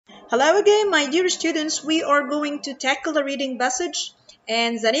Hello again, my dear students. We are going to tackle a reading passage,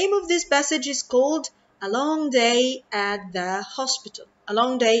 and the name of this passage is called A Long Day at the Hospital. A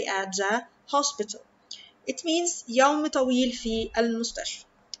long day at the hospital. It means يوم طويل في المستشفى.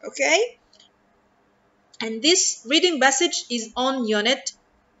 Okay? And this reading passage is on Unit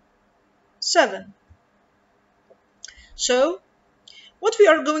 7. So, what we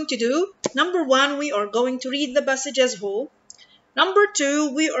are going to do, number 1, we are going to read the passage as whole. Number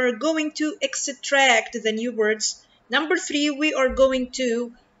 2, we are going to extract the new words. Number 3, we are going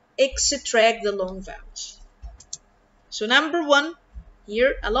to extract the long vowels. So number 1,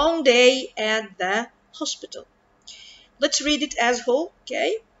 here, a long day at the hospital. Let's read it as whole,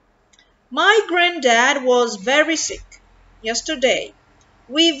 okay? My granddad was very sick yesterday.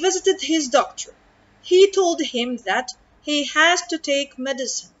 We visited his doctor. He told him that he has to take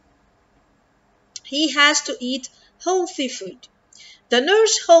medicine. He has to eat healthy food. The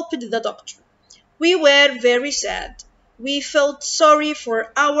nurse helped the doctor. We were very sad. We felt sorry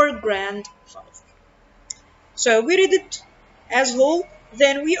for our grandfather. So we read it as whole.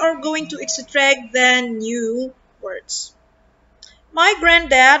 Then we are going to extract the new words. My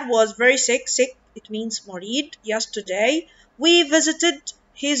granddad was very sick. Sick, it means مريض. Yesterday, we visited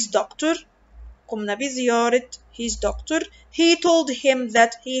his doctor. قمنا بزيارة his doctor. He told him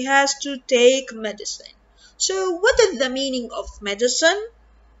that he has to take medicine. So what is the meaning of medicine?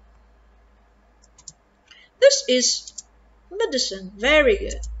 This is medicine. Very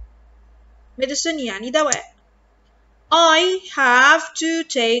good. Medicine يعني دواء. I have to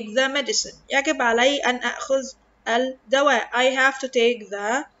take the medicine. يجب علي أن أخذ الدواء. I have to take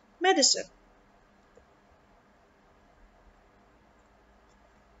the medicine.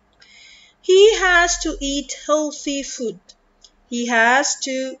 He has to eat healthy food. He has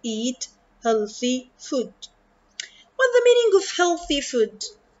to eat healthy food. What's the meaning of healthy food?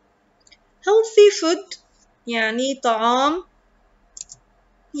 Healthy food يعني طعام.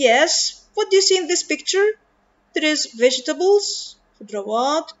 Yes, what do you see in this picture? There is vegetables,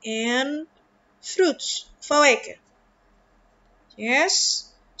 خضروات, and fruits, فواكه.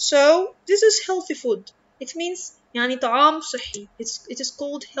 Yes, so this is healthy food. It means يعني طعام صحي. It is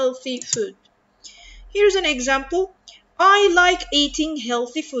called healthy food. Here's an example. I like eating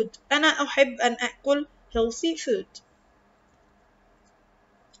healthy food. أنا أحب أن أكل healthy food.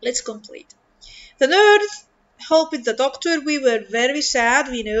 Let's complete. The nurse helped the doctor. We were very sad.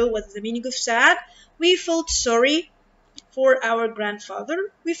 We know what's the meaning of sad. We felt sorry for our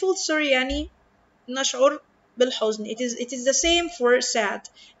grandfather. We felt sorry يعني نشعر بالحزن. It is the same for sad.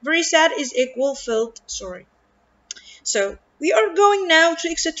 Very sad is equal felt sorry. So we are going now to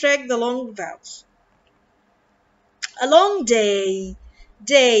extract the long vowels. A long day.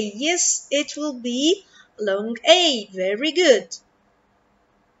 Day. Yes, it will be long A. Very good.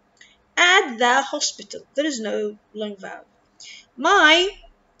 At the hospital. There is no long vowel. My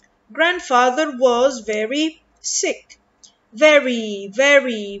grandfather was very sick. Very.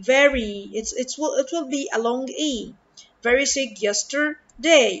 It will be a long E. Very sick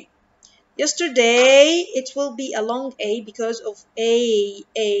yesterday. Yesterday, it will be a long A because of A.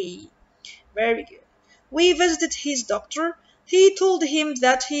 Very good. We visited his doctor. He told him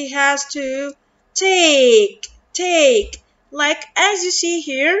that he has to take. Like as you see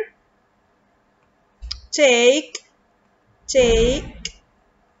here, take.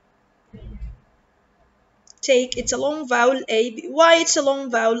 It's a long vowel A. Why it's a long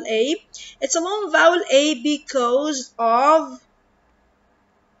vowel A? It's a long vowel A because of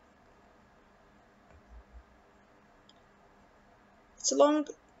it's a long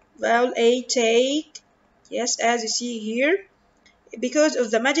vowel A, take. Yes, as you see here, because of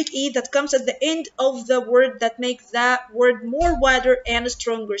the magic E that comes at the end of the word that makes that word more wider and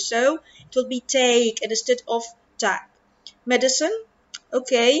stronger. So it will be take instead of tag. Medicine.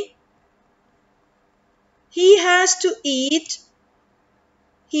 Okay. He has to eat.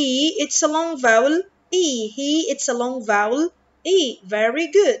 He, it's a long vowel E. He, it's a long vowel E. Very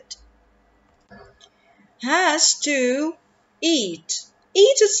good. Has to eat.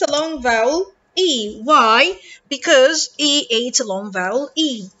 Eat is a long vowel E. Why? Because E, it's a long vowel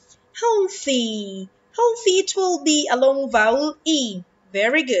E. Healthy. Healthy, it will be a long vowel E.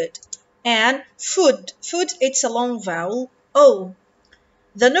 Very good. And food. Food, it's a long vowel O.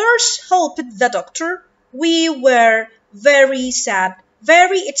 The nurse helped the doctor. We were very sad.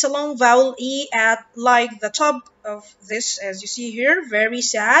 Very, it's a long vowel E at like the top of this, as you see here. Very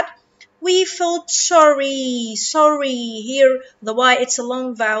sad. We felt sorry. Here, the Y, it's a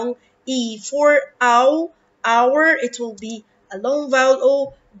long vowel E. For our, it will be a long vowel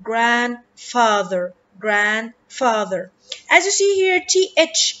O. Grandfather. As you see here,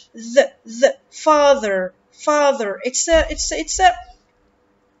 TH the father, father. It's a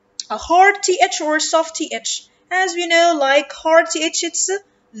hard th or soft th. As we know, like hard th, it's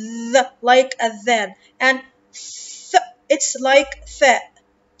the, like a then, and th, it's like the.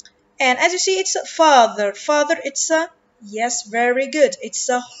 And as you see, it's a father, father. It's a, yes, very good. It's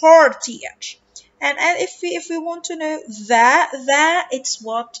a hard th. And if we want to know that it's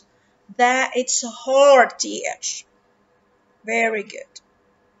what? That it's a hard th. Very good.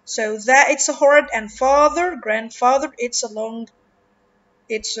 So that it's a hard, and father, grandfather, it's a long,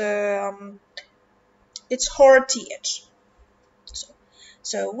 it's hard th.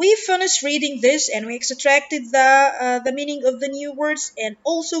 So we finished reading this, and we extracted the meaning of the new words, and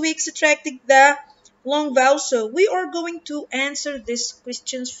also we extracted the long vowels. So we are going to answer these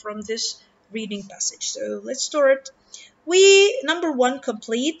questions from this reading passage. So let's start. Number 1,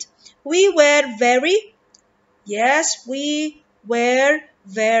 complete. We were very, yes, we were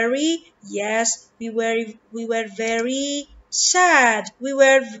very, yes, we were very sad. We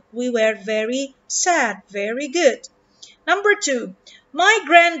were very sad. Very good. Number 2, my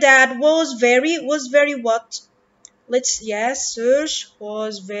granddad was very what? Let's, yes, search,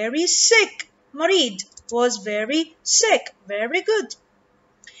 was very sick. Marid was very sick. Very good.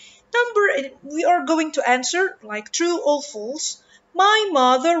 We are going to answer like true or false. My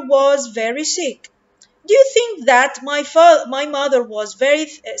mother was very sick. Do you think that my mother was very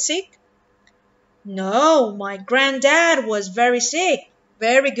sick? No, my granddad was very sick.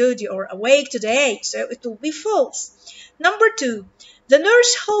 Very good, you are awake today, so it will be false. Number 2, the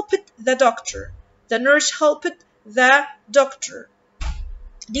nurse helped the doctor. The nurse helped the doctor.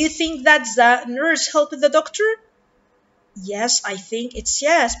 Do you think that the nurse helped the doctor? Yes, I think it's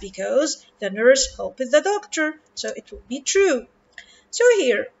yes, because the nurse helped the doctor, so it will be true. So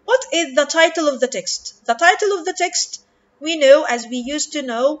here, what is the title of the text? The title of the text, we know, as we used to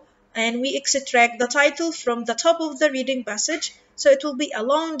know, and we extract the title from the top of the reading passage. So it will be A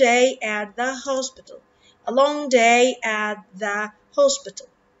Long Day at the Hospital. A long day at the hospital.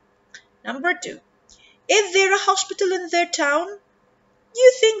 Number 2, is there a hospital in their town? Do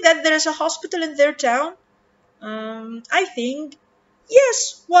you think that there is a hospital in their town? I think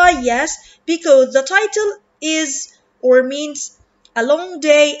yes. Why yes? Because the title is or means A Long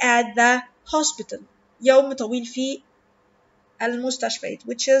Day at the Hospital. يوم طويل في المستشفيات,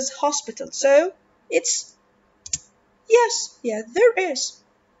 which is hospital. So it's yes, yeah, there is.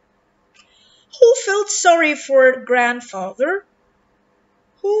 Who felt sorry for grandfather?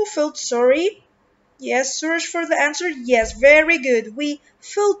 Who felt sorry? Yes, search for the answer. Yes, very good. We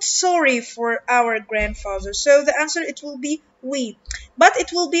felt sorry for our grandfather. So the answer, it will be we. But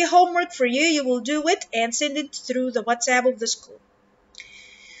it will be homework for you. You will do it and send it through the WhatsApp of the school.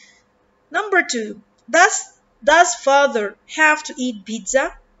 Number 2, does father have to eat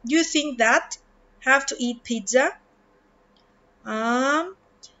pizza? Do you think that have to eat pizza?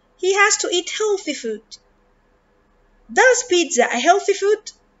 He has to eat healthy food. Does pizza a healthy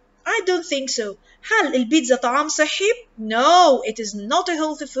food? I don't think so. هل البيتزا طعام صحي? No, it is not a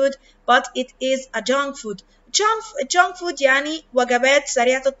healthy food, but it is a junk food. Junk food يعني وجبات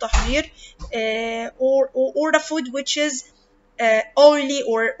سريعة التحضير, or the food which is oily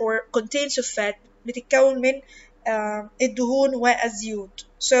or contains of fat, بتتكون من الدهون والزيوت.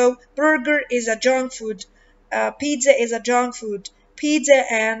 So burger is a junk food. Pizza is a junk food.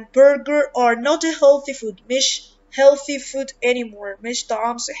 Pizza and burger are not a healthy food. مش healthy food anymore. مش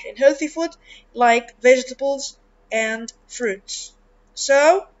طعام صحي. Healthy food like vegetables and fruits.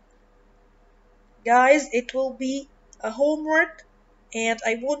 So guys, it will be a homework, and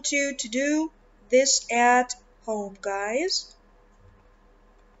I want you to do this at home, guys.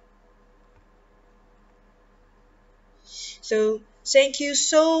 So thank you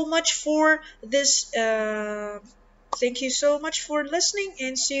so much for this. Thank you so much for listening,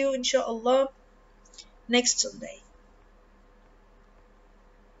 and see you inshallah next Sunday.